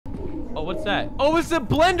Oh, what's that? Oh, it's the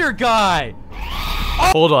blender guy!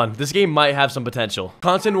 Hold on, this game might have some potential.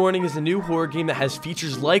 Content Warning is a new horror game that has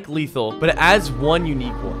features like Lethal, but it adds one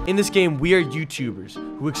unique one. In this game, we are YouTubers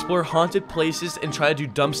who explore haunted places and try to do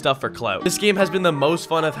dumb stuff for clout. This game has been the most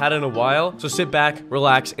fun I've had in a while, so sit back,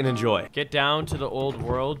 relax, and enjoy. Get down to the old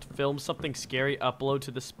world, film something scary, upload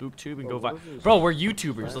to the SpookTube, and go viral. Bro, we're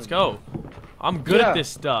YouTubers, let's go. I'm good at this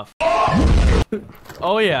stuff.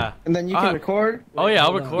 Oh yeah. And then you can record? Oh yeah,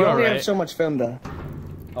 I'll record. You only have so much film though.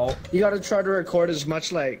 Oh. You gotta try to record as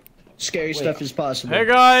much like scary stuff as possible. Hey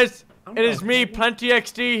guys, it is me, Plenty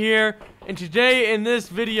XD here, and today in this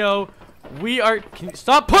video, we are. Can you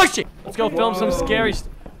stop pushing? Let's go film some scary.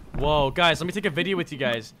 Whoa, guys, let me take a video with you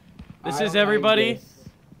guys. This is everybody.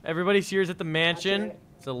 Everybody's here at the mansion.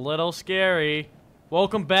 It's a little scary.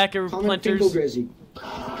 Welcome back, Plenters.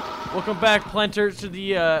 Welcome back, Plenters, to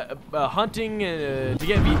the hunting to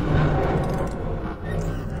get me.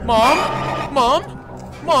 Mom.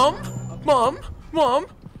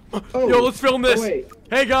 Oh, yo, let's film this. Wait.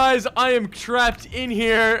 Hey guys, I am trapped in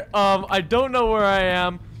here. I don't know where I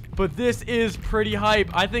am, but this is pretty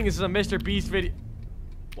hype. I think this is a Mr. Beast video.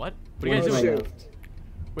 What? What are you guys doing?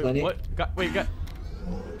 Wait, what? Wait, guys?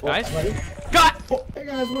 Oh, hey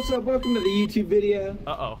guys, what's up? Welcome to the YouTube video.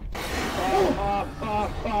 Uh-oh.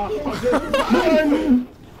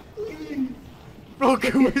 Bro,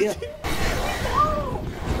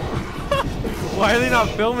 why are they not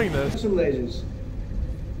filming this? Some lasers.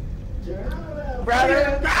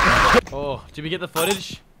 Oh, did we get the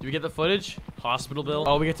footage? Did we get the footage? Hospital bill.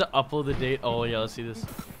 Oh, we get to upload the date. Oh yeah, let's see this.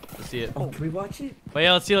 Let's see it. Oh, can we watch it? But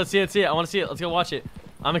yeah, let's see it. I want to see it. Let's go watch it.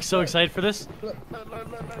 I'm so excited for this.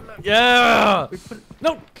 Yeah.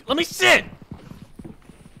 No, let me sit.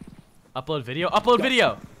 Upload video. Upload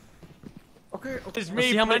video. Okay. It's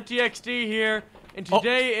me, Plenty XD here, and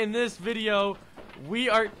today in this video, we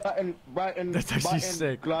are. That's actually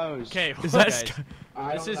sick. Okay, guys.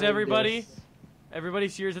 This is everybody.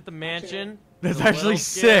 Everybody's here at the mansion. That's actually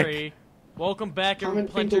sick. Welcome back,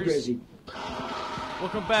 Plenters.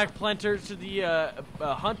 Welcome back, Plenters, to the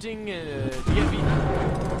hunting to get me.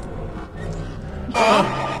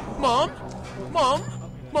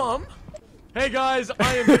 Mom. Hey guys,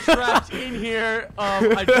 I am trapped in here.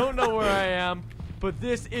 I don't know where I am, but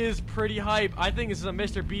this is pretty hype. I think this is a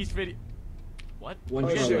Mr. Beast video. What? One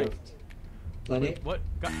shift. Wait, what?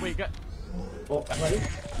 Wait. Oh, ready?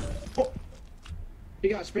 Oh. You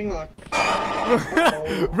got spring lock.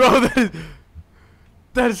 Bro,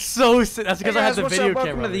 that is so sick. That's because I have the video camera.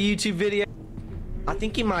 Welcome to the YouTube video. I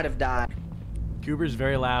think he might have died. Goober's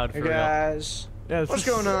very loud. Hey guys. Yeah, what's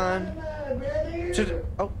going on?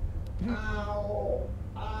 Oh.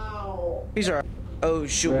 Ow. These are. Oh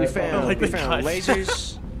shoot! We found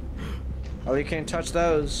lasers. Oh, you can't touch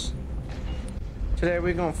those. Today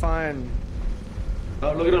we're gonna find.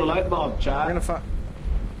 Oh, look at the light bulb, Chad. We're gonna find.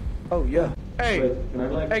 Oh yeah. Hey,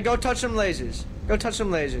 hey, go touch some lasers. Go touch some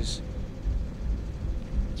lasers.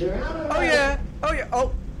 Oh yeah. Oh yeah.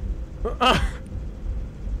 Oh.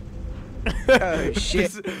 Oh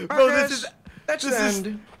shit. Bro,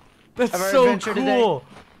 That's so cool. Today.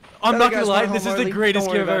 I'm not gonna lie, this is the greatest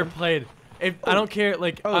game I've ever played. I don't care,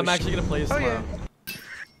 like, I'm actually gonna play this tomorrow. Yeah.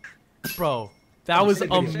 Bro, that was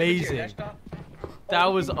amazing. That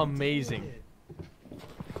was amazing.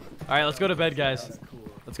 Alright, let's go to bed, guys.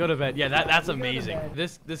 Let's go to bed. Yeah, that's amazing.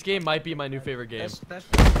 This game might be my new favorite game.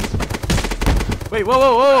 Wait,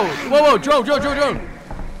 whoa, drone.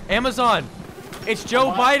 Amazon. It's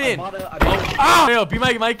Joe Biden. Oh, yo, be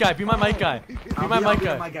my mic guy. Be my mic guy.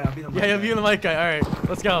 Yeah, be the mic guy. All right,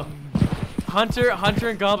 let's go. Hunter,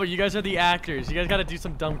 and Gobbler, you guys are the actors. You guys got to do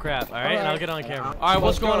some dumb crap. All right, and I'll get on camera. All right,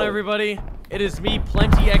 what's going on, everybody? It is me,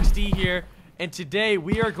 Plenty XD here, and today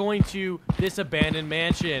we are going to this abandoned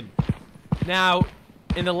mansion. Now,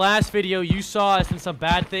 in the last video, you saw us and some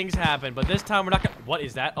bad things happen, but this time we're not gonna. What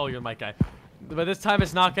is that? Oh, you're the mic guy. But this time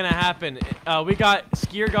it's not gonna happen. We got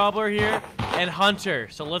Skier Gobbler here and Hunter,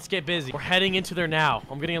 so let's get busy. We're heading into there now.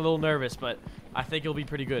 I'm getting a little nervous, but I think it'll be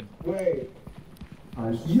pretty good. Wait.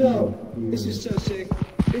 Yo, this is so sick.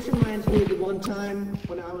 This reminds me of the one time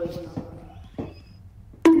when I was.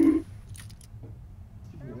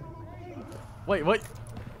 Wait, what?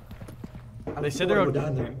 They said they're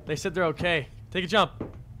okay. They said they're okay. Take a jump.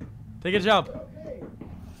 Take a jump.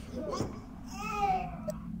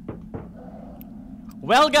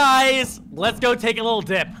 Well, guys, let's go take a little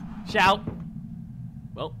dip. Shout.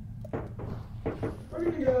 Well. We're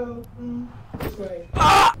gonna go this way.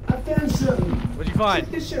 Ah! I found something. What'd you find?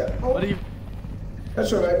 Check this out. Oh. What do you?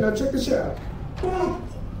 That's alright. Now check this out.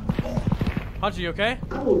 Hunter, you okay?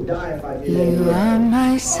 I will die if I do You that. are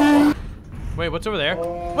my sun. Wait, what's over there?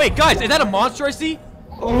 Wait, guys, is that a monster I see?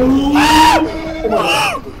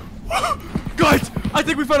 Guys, I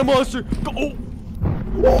think we found a monster.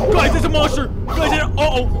 Guys, there's a monster. Guys,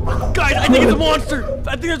 guys, I think it's a monster.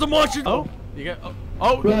 I think there's a monster. Oh, you got.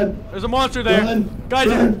 Oh, there's a monster there. Guys,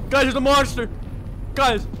 guys, there's a monster.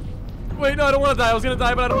 Guys, wait, no, I don't want to die. I was gonna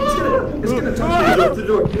die, but I don't. It's gonna touch me. Go to the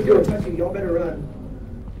door. It's gonna touch you. Y'all better run.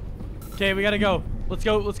 Okay, we gotta go. Let's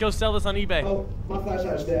go sell this on eBay. Oh, my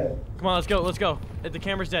flashlight's dead. Come on, let's go. The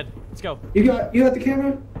camera's dead. Let's go. You got the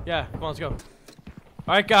camera? Yeah, come on, let's go. All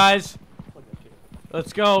right, guys.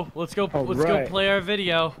 Let's go play our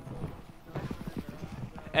video.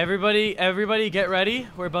 Everybody get ready.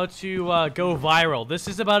 We're about to go viral. This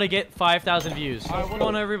is about to get 5,000 views. All right, what's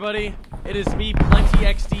going on, everybody? It is me, Plenty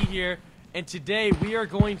XD here, and today we are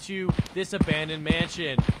going to this abandoned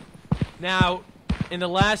mansion. Now, in the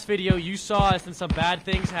last video, you saw us and some bad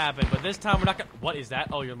things happen, but this time we're not gonna. What is that?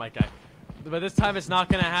 Oh, you're my guy. But this time it's not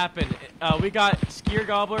gonna happen. We got Skier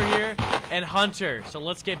Gobbler here and Hunter, so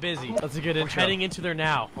let's get busy. That's a good intro. We're heading into there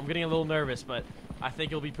now. I'm getting a little nervous, but I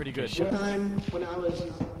think it'll be pretty good. One time when I was.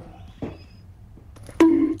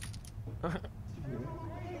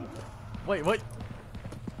 Wait, what?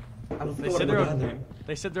 They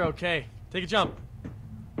said they're okay. Take a jump.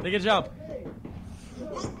 Take a jump.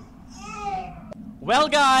 Well,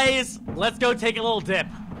 guys, let's go take a little dip.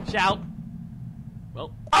 Shout.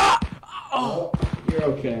 Well. Ah! Oh. You're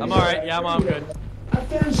okay. I'm alright. Yeah, I'm good. I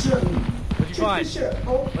found something. What'd you find?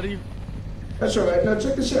 What are you? That's alright. Now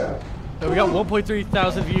check this out. So we got 1.3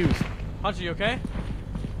 thousand views. Hunter, you okay?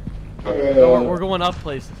 No, we're going up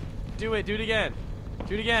places. Do it. Do it again.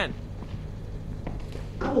 Do it again.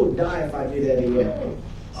 I will die if I do that again.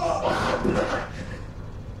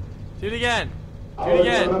 Do it again. Do it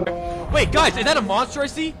again. Wait, guys, is that a monster I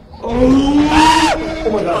see? Oh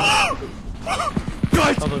my god.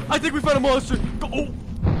 Guys, I think we found a monster.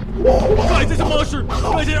 Guys, there's a monster.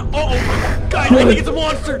 Guys, guys, I think it's a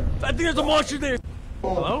monster. I think there's a monster there.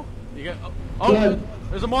 Hello? You got? Oh,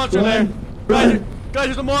 there's a monster there. Guys,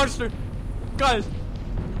 there's a monster. Guys,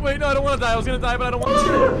 wait, no, I don't want to die. I was gonna die, but I don't want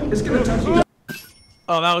to. It's gonna touch you.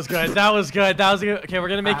 Oh, that was good. That was good. That was good. Okay, we're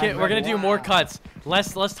gonna make it. We're gonna do more cuts.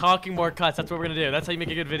 Less talking, more cuts. That's what we're gonna do. That's how you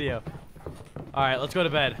make a good video. All right, let's go to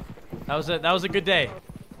bed. That was a good day.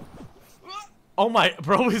 Oh my,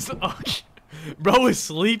 bro is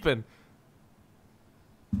sleeping.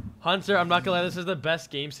 Hunter, I'm not gonna lie. This is the best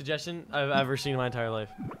game suggestion I've ever seen in my entire life.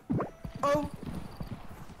 Oh,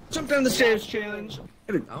 jump down the stairs challenge.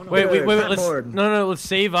 Wait. Let's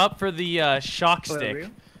save up for the shock stick.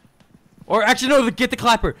 Or actually, no. Get the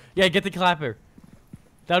clapper. Yeah, get the clapper.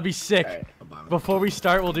 That'd be sick. Right, before we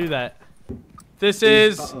start, we'll do that. This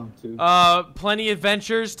is Plenty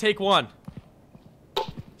Adventures. Take one.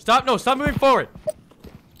 Stop moving forward.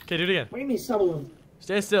 Okay, do it again. What do you mean someone?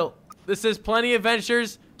 Stay still. This is Plenty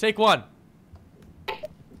Adventures. Take one. All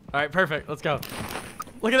right, perfect. Let's go.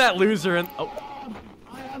 Look at that loser and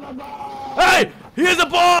hey, he has a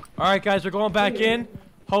ball. All right, guys, we're going back in.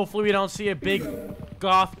 Hopefully, we don't see a big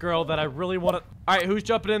goth girl that I really want to. All right, who's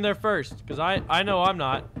jumping in there first? Because I know I'm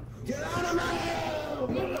not. Get out of my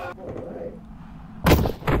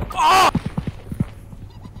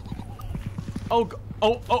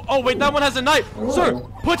Oh, wait, that one has a knife. Sir,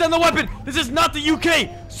 put down the weapon. This is not the UK.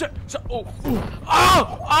 Sir,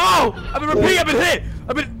 I've been repeating, I've been hit.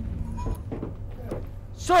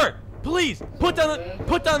 Sir, please, put down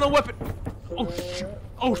the weapon.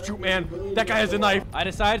 Oh, shoot, man. That guy has a knife. I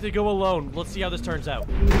decided to go alone. Let's see how this turns out.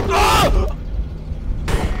 Oh!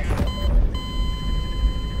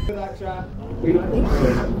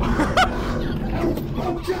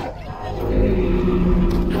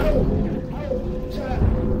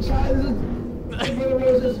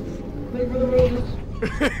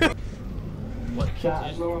 What?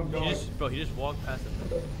 He just walked past it.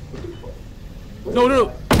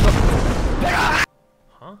 No.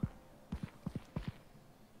 Huh?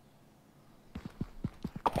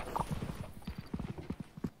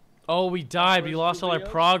 Oh, we died. We lost all our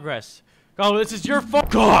progress. Oh, this is your fault.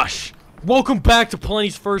 Gosh! Welcome back to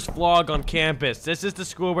Plenty's first vlog on campus. This is the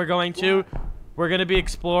school we're going to. We're gonna be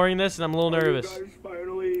exploring this, and I'm a little nervous. You guys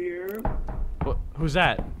finally here? Who's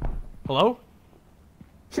that? Hello?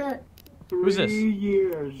 Chat. Who's this? 3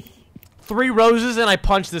 years. 3 roses, and I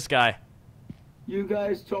punched this guy. You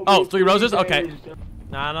guys told me. Oh, 3 roses? days. Okay.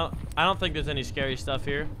 Nah, I don't think there's any scary stuff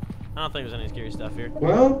here. Well,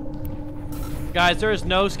 guys, there is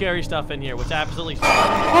no scary stuff in here, which absolutely. What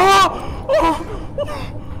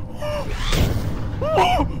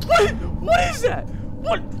is that?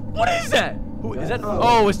 What is that? Who is that?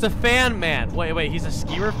 Oh, it's the fan man. Wait, he's a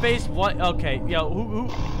skier face? What? Okay, yo,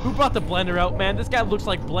 who brought the blender out, man? This guy looks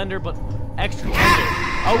like Blender, but extra tender.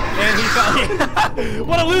 Oh, and he fell.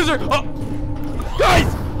 What a loser! Oh, guys,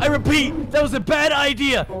 I repeat, that was a bad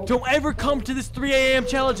idea. Don't ever come to this 3 a.m.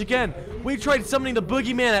 challenge again. We tried summoning the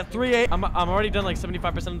boogeyman at 3 a.m. I'm already done like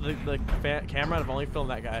 75% of the camera, and I've only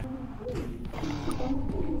filmed that guy.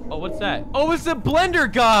 Oh, what's that? Oh, it's the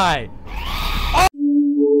blender guy. Oh!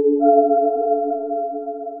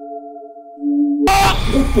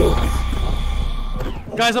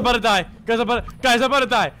 Guys, I'm about to die. Guys, I'm about to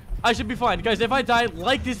die. I should be fine. Guys, if I die,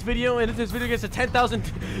 like this video, and if this video gets to 10,000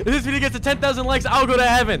 likes, I'll go to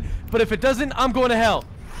heaven. But if it doesn't, I'm going to hell.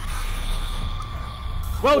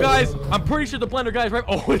 Well, guys, I'm pretty sure the blender guy's right.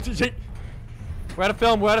 Oh, it's a we're out of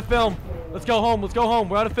film. We're out of film. Let's go home. Let's go home.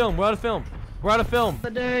 We're out of film. We're out of film. We're out of film.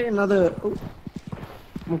 Another. Oh.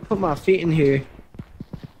 I'm gonna put my feet in here.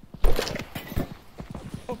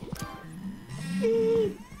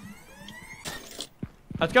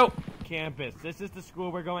 Let's go. Campus. This is the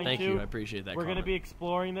school we're going to. Thank you. I appreciate that. We're going to be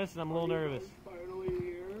exploring this, and I'm a little nervous.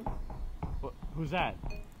 Who's that?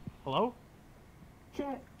 Hello?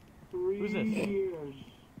 Who's this?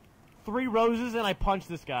 3 roses, and I punched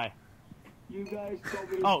this guy. You guys told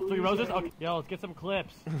me to 3 roses? Okay. Yo, let's get some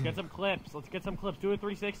clips. Let's get some clips. Let's get some clips. Do a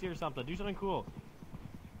 360 or something. Do something cool.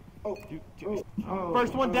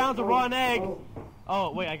 First one down's a raw egg.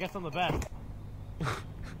 Oh, wait, I guess I'm the best.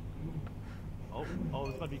 Oh,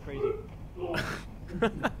 this might be crazy.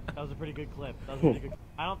 That was a pretty good clip. I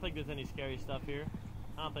don't think there's any scary stuff here.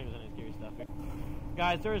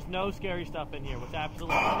 Guys, there is no scary stuff in here. What's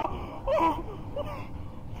absolutely...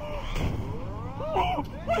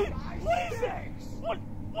 What is that?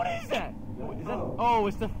 What is that? Is that? Oh,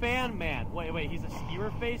 it's the fan man. Wait, he's a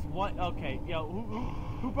skier face? What? Okay, yo,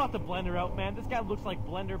 who brought the blender out, man? This guy looks like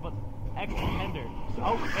Blender, but extra tender.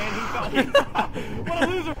 Oh, and he fell. What a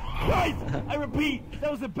loser! Guys, I repeat,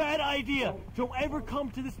 that was a bad idea. Don't ever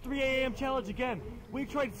come to this 3 a.m. challenge again. We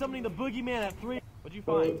tried summoning the boogeyman at 3. What'd you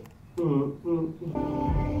find?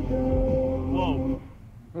 Whoa.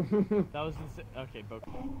 That was insane. Okay,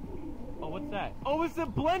 oh, what's that? Oh, it's the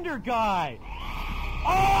blender guy!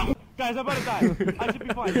 Oh! Guys, I'm about to die. I should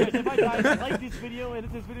be fine. Guys, if I die, like this video, and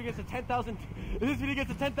if this video gets to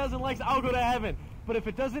 10,000 likes, I'll go to heaven. But if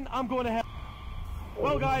it doesn't, I'm going to hell.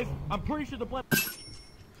 Well, guys, I'm pretty sure the blender...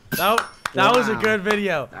 That was a good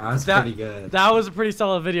video. That was pretty good. That was a pretty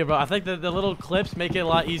solid video, bro. I think that the little clips make it a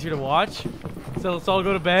lot easier to watch. So let's all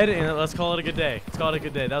go to bed and let's call it a good day. Let's call it a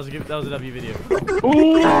good day. That was a W video.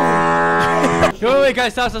 wait,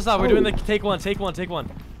 guys, stop. We're doing the take one.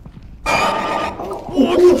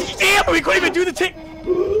 Oh, damn, we couldn't even do the take.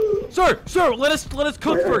 Sir, let us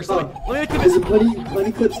cook first. Let me There's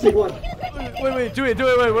plenty clips. Take one. Wait, do it.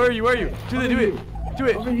 Wait, where are you? Do it.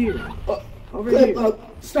 Over here. Over here.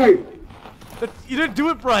 Start. You didn't do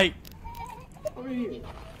it right. Over here.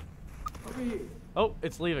 Oh,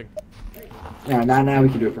 it's leaving. Yeah, now we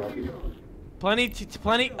can do it properly. Plenty.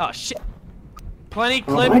 Oh shit. Plenty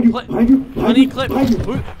clip. Plenty clip.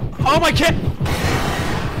 Oh my kid!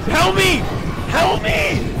 Help me!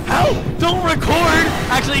 Help! Don't record.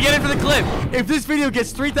 Actually, get it for the clip. If this video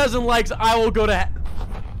gets 3,000 likes, I will go to.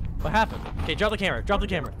 What happened? Okay, drop the camera.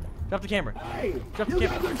 Hey,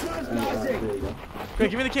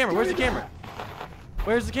 Quick, give me the camera. Where's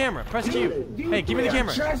the camera? Press Q. Hey, give me the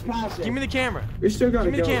camera. Give me the camera. You're still gonna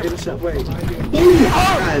go innocent way.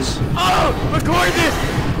 Oh! Record this!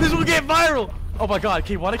 This will get viral! Oh my god,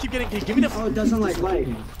 okay, why do I keep getting... Okay, give me the... Oh, it doesn't like light.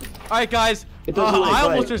 Alright, guys. It doesn't like I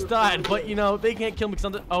almost light. just died, but you know, they can't kill me because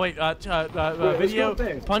I'm the... Oh, wait, video...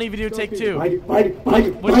 Punny video take 2.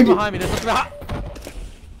 What's behind me? There's something behind...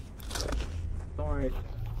 Alright.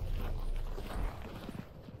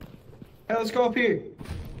 Hey, let's go up here.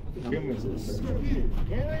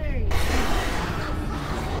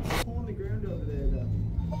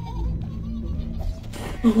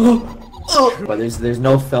 But there's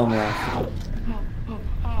no film left.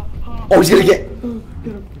 Oh, he's gonna get.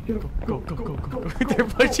 Go. They're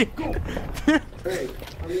pushing. Hey,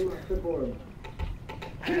 I'm in my clipboard.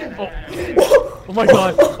 Oh my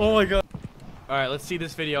god. Alright, let's see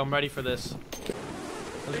this video. I'm ready for this.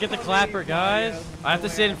 Let's get the clapper, guys. I have to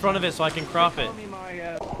sit in front of it so I can crop it.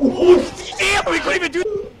 Oh, damn! We couldn't even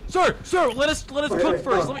do. Sir, let us cook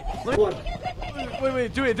first. Let me.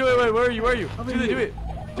 Wait, do it. Wait, where are you? Do it.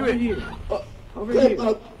 Over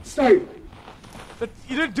here. Start.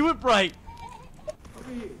 You didn't do it right.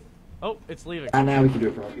 Oh, it's leaving. And now we can do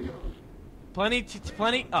it properly. Plenty.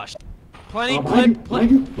 Oh, shit. Plenty clip.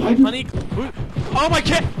 Plenty. Oh my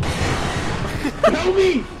kid!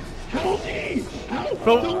 Help me! Help!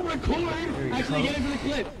 Don't record! Actually, get into the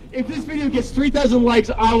clip. If this video gets 3,000 likes,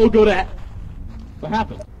 I will go to. What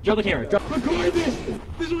happened? Drop the camera. Record this!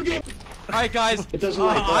 This will get. Alright guys, It doesn't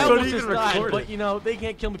like I that. almost just died, but you know, they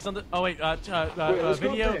can't kill me because I'm the. Oh wait, let's go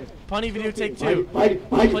video, up there. punny video take 2. Mike,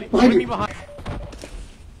 Put me behind.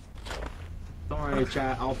 Don't worry,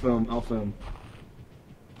 chat. I'll film. Let's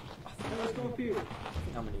go up here.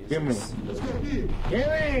 How many is Give me. this? Let's go up here.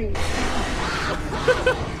 Hearing!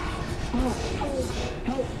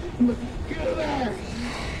 Help! Get there!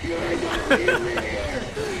 You ain't gonna leave me here!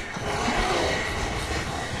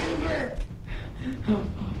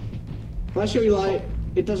 Flashlight light.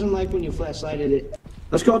 It doesn't like when you flashlighted it.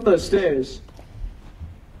 Let's go up those stairs.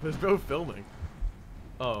 There's bro filming.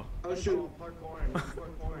 Oh. Oh shoot. Parkouring.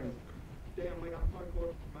 Damn, we got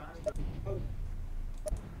parkour master. Oh.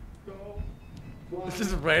 Go. This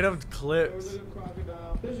is random clips.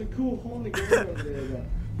 There's a cool hole in the ground over there though.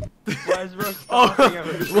 Why is bro stopping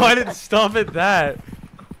Oh, why did it stop at that?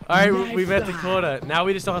 Alright, we met the quota. Now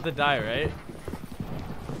we just don't have to die, right?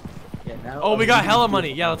 Yeah, now Oh, we got hella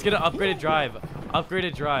money. Yeah, let's get an upgraded drive.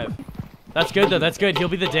 Upgraded drive. That's good though. That's good. He'll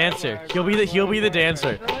be the dancer. He'll be the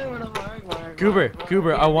dancer.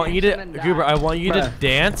 Goober, I want you to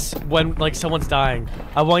dance when like someone's dying.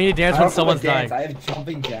 I want you to dance when someone's dying. I have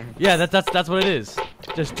jumping jacks. Yeah, that's what it is.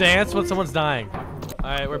 Just dance when someone's dying.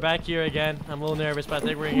 Alright, we're back here again. I'm a little nervous, but I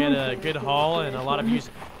think we're gonna get a good haul and a lot of views.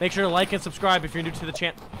 Make sure to like and subscribe if you're new to the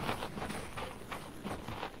channel.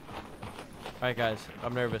 Alright guys,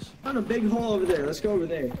 I'm nervous. Found a big hole over there. Let's go over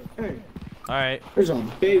there. Hey. Alright. There's a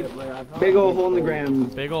big old hole in the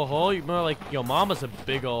ground. Big ol' hole? You more like yo mama's a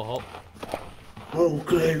big ol' hole.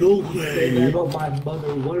 Okay. Say about my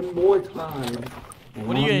mother one more time.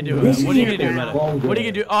 What are you gonna do about it? What are you gonna do about it? What are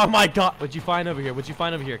you gonna do? Oh my god! What'd you find over here? What'd you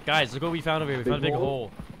find over here? Guys, look what we found over here. We found a big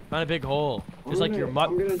hole. Found a big hole. Just like your I'm mutt.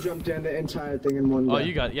 gonna jump down the entire thing in one go. Oh,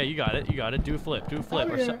 you got it. Yeah, you got it. You got it. Do a flip. Do a flip.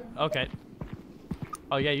 Oh, Or so okay.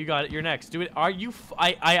 Oh yeah, you got it. You're next. Do it. Are you?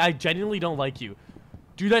 I genuinely don't like you.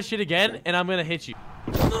 Do that shit again, and I'm gonna hit you.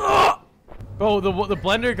 Bro, the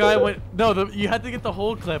blender guy went. No, you had to get the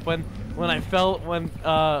whole clip when I fell when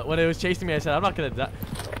it was chasing me. I said I'm not gonna die.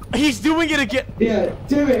 He's doing it again. Yeah,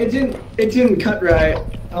 damn it! It didn't cut right.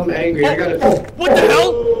 I'm angry. I gotta. Oh, what the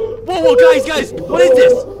hell? Whoa, guys! What is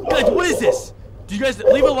this? Guys, what is this? Do you guys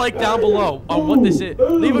leave a like down below on what this is?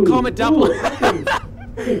 Leave a comment down below.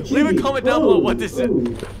 Leave a comment down below what this is.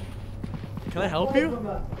 Can I help you?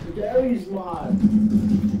 Gary's mod.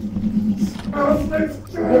 Oh,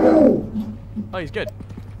 he's good.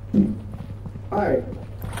 Alright.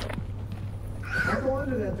 I'm going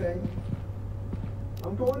to that thing.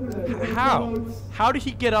 I'm going to that thing. How? How did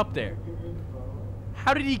he get up there?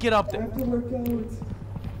 How did he get up I there? have to work out.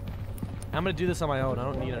 I'm gonna do this on my own. I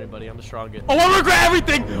don't need anybody. I'm the strongest. Oh, I regret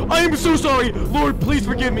everything! I am so sorry! Lord, please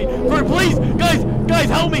forgive me! Please! Guys,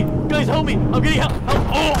 help me! Guys, help me! I'm getting help!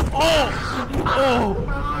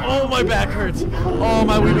 Oh, my back hurts. Oh,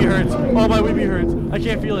 my weeby hurts. Oh, my weeby hurts. I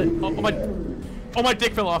can't feel it. Oh, my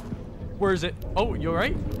dick fell off. Where is it? Oh, you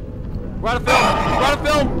alright? We're out of film! We're out of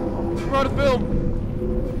film! We're out of film!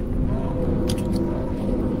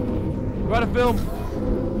 We're out of film!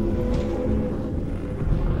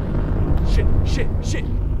 Shit!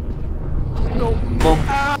 No!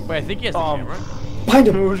 Wait, I think he has the camera. Find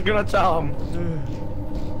him. Who's gonna tell him?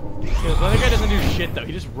 Yeah, the other guy doesn't do shit though.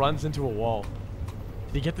 He just runs into a wall.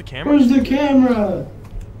 Did he get the camera? Where's the camera?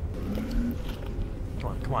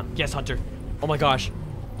 Come on. Yes, Hunter. Oh my gosh,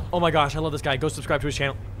 I love this guy. Go subscribe to his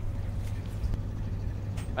channel.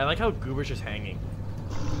 I like how Goober's just hanging.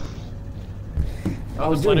 I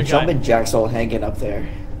was doing jumping jacks all hanging up there.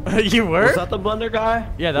 You were? Was that the blender guy?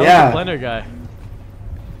 Yeah, that was the blender guy.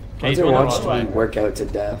 Hunter watched me work out to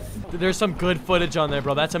death. There's some good footage on there,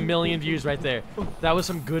 bro. That's 1 million views right there. That was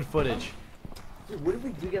some good footage. Dude, what if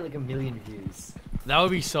we do get like 1 million views? That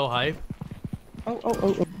would be so hype. Oh.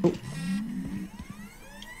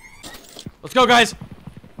 Let's go, guys.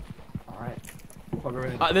 Alright.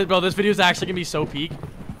 Bro, this video is actually gonna be so peak.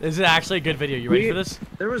 This is actually a good video. You ready for this?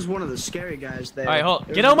 There was one of the scary guys there. Alright, hold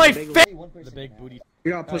on. Get out my face! The big booty.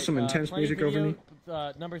 You gotta put some intense music over me.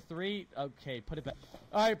 Number 3. Okay, put it back.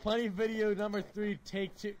 Alright, plenty video. Number 3.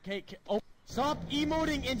 Take 2. Oh, stop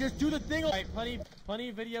emoting and just do the thing. Alright, plenty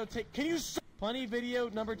video. Can you stop? Plenty video.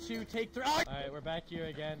 Number 2. Take 3. Alright, we're back here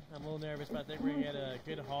again. I'm a little nervous, but I think we're gonna get a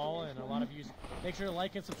good haul and a lot of views. Make sure to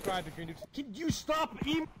like and subscribe if you're new. Can you stop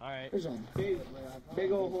Alright. There's a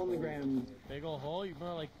big old hole in the ground. Big old hole? You're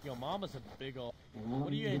more like yo mama's a big old.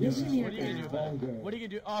 What are you gonna do? What are you gonna do about it? What are you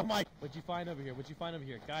gonna do? Oh my! What'd you find over here?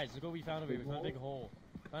 Guys, look what we found over here. We found a big hole.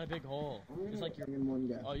 Find a big hole. Just like you're in one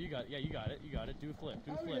guy. Oh, you got it. Yeah, you got it. You got it. Do a flip.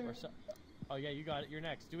 Do a flip. Or so. Oh yeah, you got it. You're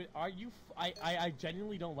next. Do it. Are you? I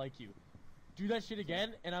genuinely don't like you. Do that shit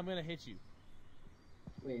again, and I'm gonna hit you.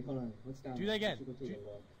 Wait, hold on. What's down? Do that again.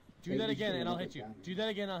 Do that again, and I'll hit you. Do that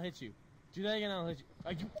again, I'll hit you. Do that again, I'll hit you.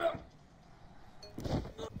 Are you?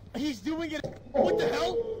 He's doing it. What the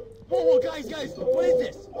hell? Whoa, guys, what is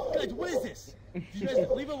this? Guys, what is this? You guys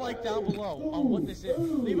leave a like down below on what this is.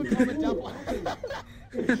 Leave a comment down below.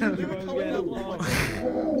 Leave a comment down below.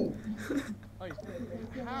 Oh,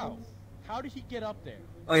 how? How did he get up there?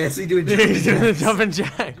 Oh yeah, so you doing he's doing the jumping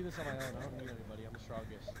jack. I do this on my own. I don't need anybody. I'm the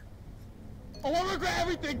strongest. Oh, I regret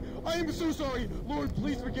everything. I am so sorry. Lord,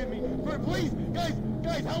 please forgive me. Please, guys,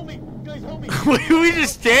 help me. Guys, help me. Were we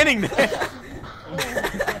just standing there?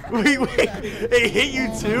 Wait, it hit you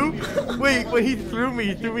too? Wait, when he threw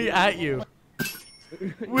me at you.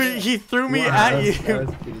 Wait, he threw me at you. That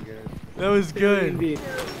was pretty good. That was good.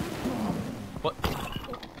 What?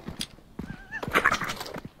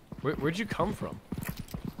 Where'd you come from?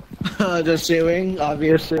 The ceiling,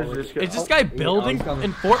 obviously. Is this guy building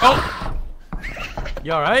in Fort? Oh!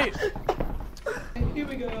 You alright? Here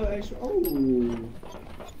we go, actually. Oh.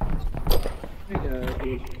 Hey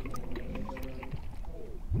guys.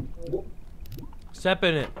 Step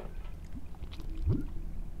in it.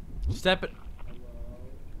 Step it.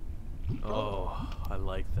 Oh, I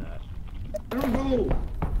like that. Let him go.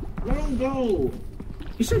 Let him go.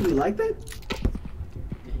 You said you like that?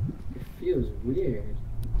 It feels weird.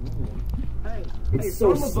 Hey, It's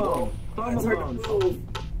so thumb a slow. bone. Thumb a bone.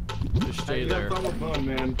 Just stay there. Thumb a bone,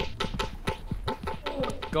 man.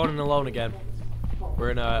 Going in alone again.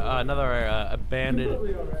 We're in another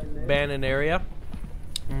abandoned area.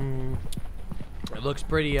 It looks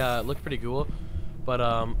pretty cool, but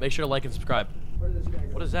make sure to like and subscribe.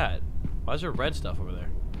 What is that? Why is there red stuff over there?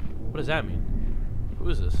 What does that mean? Who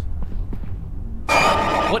is this?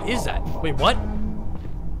 What is that? Wait, what?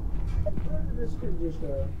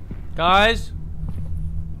 Guys?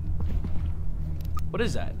 What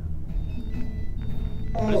is that?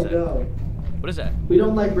 What is that? No. What is that? We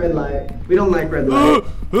don't like red light. We don't like red light.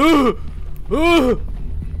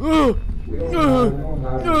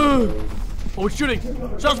 Oh, it's shooting!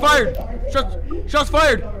 Shots fired! Shots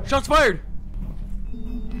fired! Shots fired!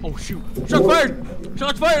 Oh shoot! Shots fired!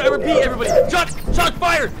 Shots fired! I repeat, everybody! Shots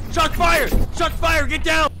fired! Shots fired! Shots fired! Get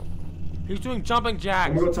down! He's doing jumping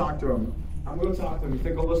jacks. I'm gonna talk to him. You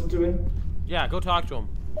think I'll listen to him? Yeah, go talk to him.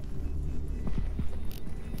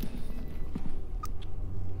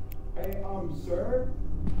 Hey, sir?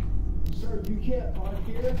 Sir, you can't park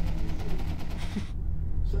here?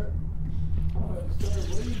 Sir? Sir,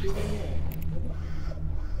 what are you doing here?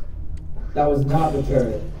 That was not the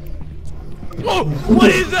turret. Oh! What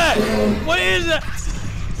is that? What is that?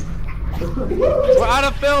 We're out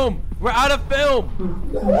of film! We're out of film!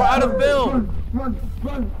 We're out of film! Run!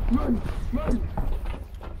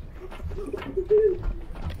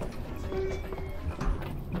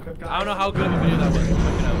 I don't know how good of a video that was. Check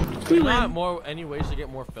it out. There's not any ways to get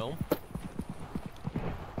more film?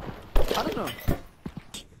 I don't know.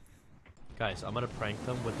 Guys, I'm gonna prank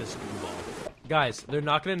them with this glue ball. Guys, they're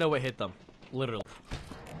not gonna know what hit them. Literally.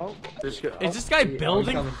 Oh, Is this guy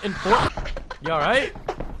building in Fort? You alright?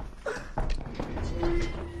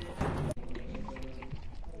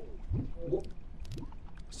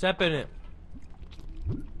 Step in it.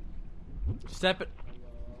 Step it.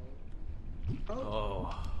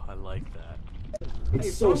 Oh, I like that.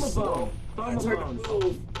 It's so slow. Just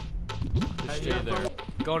stay there.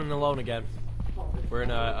 Going in alone again. We're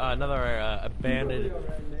in another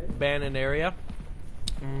abandoned area.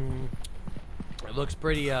 It looks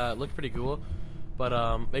pretty cool, but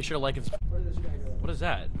make sure to like and subscribe. What is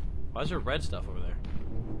that? Why is there red stuff over there?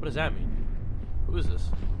 What does that mean? Who is this?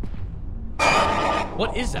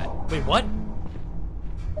 What is that? Wait, what?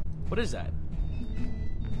 What is that?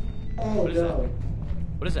 Oh, What is that?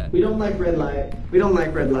 What is that? We don't like red light. We don't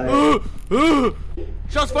like red light.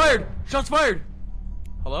 Shots fired! Shots fired!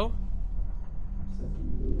 Hello?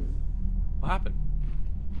 What happened?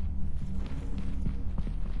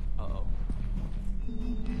 Uh-oh.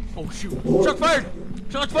 Oh shoot! Shots fired!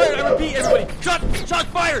 Shots fired! I repeat, everybody! Shots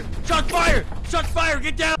fired! Shots fired! Shots fired!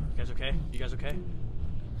 Get down! You guys okay? You guys okay?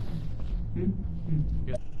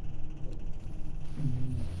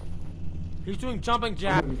 He's doing jumping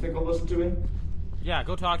jacks. You think I'll listen to him? Yeah,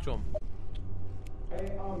 go talk to him.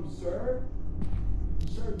 Hey, sir?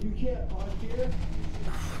 Sir, you can't park here?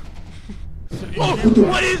 Oh,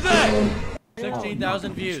 what is that?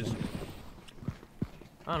 16,000 views.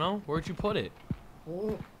 I don't know. Where'd you put it?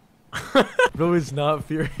 Bro is not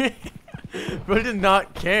furious. Bro did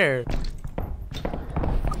not care.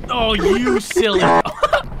 Oh, you silly.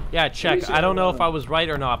 Yeah, check. I don't know if I was right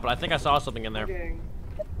or not, but I think I saw something in there. Did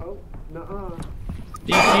Oh, nuh-uh.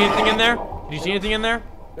 you see anything in there? Did you see anything in there?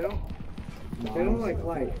 They don't like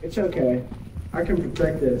light. It's okay. I can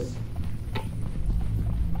protect this.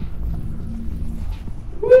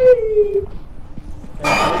 Whee!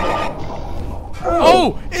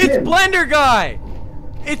 Oh, it's shit. Blender Guy!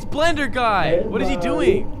 It's Blender Guy! What is he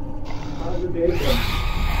doing? How's it been?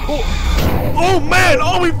 Oh man!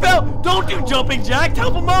 Oh, he fell! Don't do jumping jacks!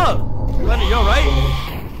 Help him up! Blender, you alright?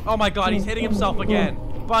 Oh my god, he's hitting himself again.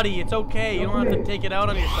 Buddy, it's okay. You don't have to take it out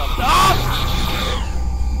on yourself. Ah!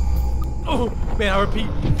 Oh, man, I repeat.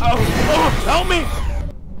 Oh, help me!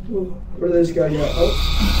 Where'd this guy go?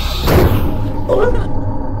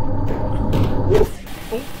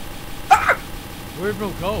 Where'd bro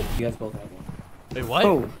go? You guys both have one. Wait, what?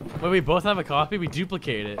 Oh. Wait, we both have a copy? We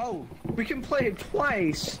duplicate it. Oh, we can play it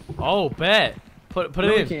twice. Oh, bet. Put No, it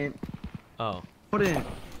we in. can't. Oh. Put it in.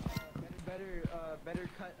 Better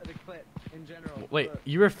cut of the clip in general. Wait,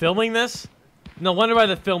 you were filming this? No wonder why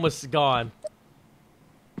the film was gone.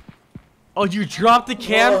 Oh, you dropped the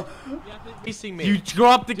camera? Chasing me. You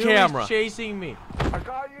dropped the camera. He's chasing me. I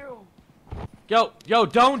got you. Yo,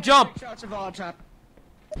 don't jump. Shots of all trap.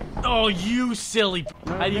 Oh, you silly.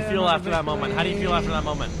 How do you feel after that moment? How do you feel after that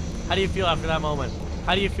moment? How do you feel after that moment?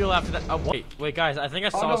 How do you feel after that? Oh, wait, guys, I think I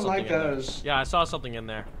saw something like in there. those. Yeah, I saw something in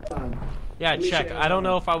there. Yeah, check. I don't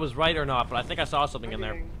know if I was right or not, but I think I saw something in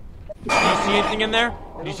there. Did you see anything in there?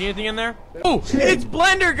 Did you see anything in there? Oh, it's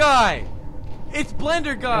Blender Guy! It's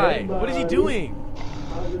Blender Guy! What is he doing?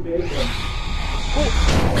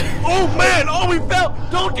 Oh man! Oh, he fell!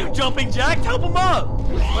 Don't do jumping jacks! Help him up!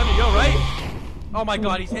 Blender, you alright? Oh my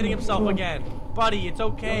god, he's hitting himself again. Buddy, it's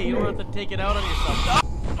okay. You don't have to take it out on yourself. Ah!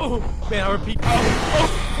 Oh, man, I repeat.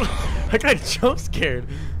 Oh. I got jump scared.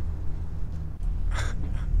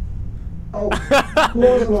 Oh,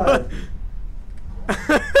 close light.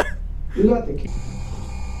 You got the key.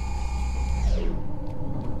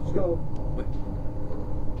 Let's go.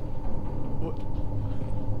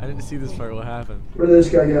 I didn't see this part. What happened? Where did this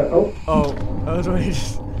guy go? Oh, that was when he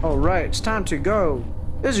just... Alright, it's time to go.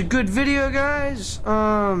 This is a good video, guys.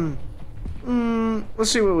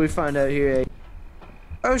 Let's see what we find out here.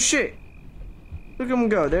 Oh shit! Look at them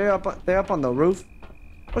go. They're up on the roof.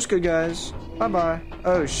 What's good, guys? Bye bye.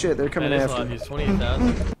 Oh shit, they're coming after me. He's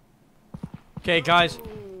 28,000. Okay, guys.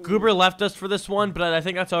 Goober left us for this one, but I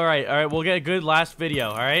think that's alright. Alright, we'll get a good last video,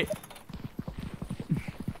 alright?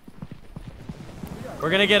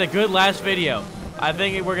 We're gonna get a good last video. I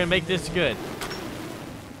think we're gonna make this good.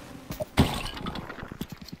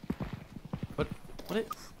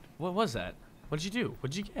 What was that? What did you do?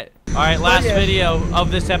 What did you get? Alright, last video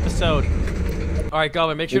of this episode. Alright,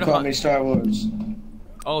 Goblin, make sure to call me Star Wars.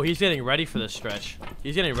 Oh, he's getting ready for this stretch.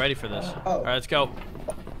 He's getting ready for this. Alright, let's go.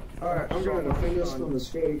 Alright, I'm going to focus on the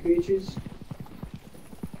scary creatures.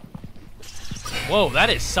 Whoa,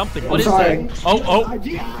 that is something. What is that? Oh.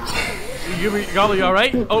 Goblin, you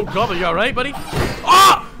alright? Oh, Goblin, you alright, buddy?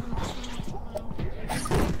 Ah!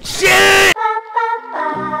 Shit!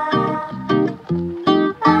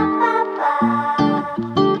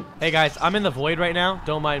 Hey guys, I'm in the void right now.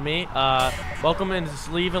 Don't mind me. Welcome and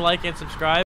just leave a like and subscribe.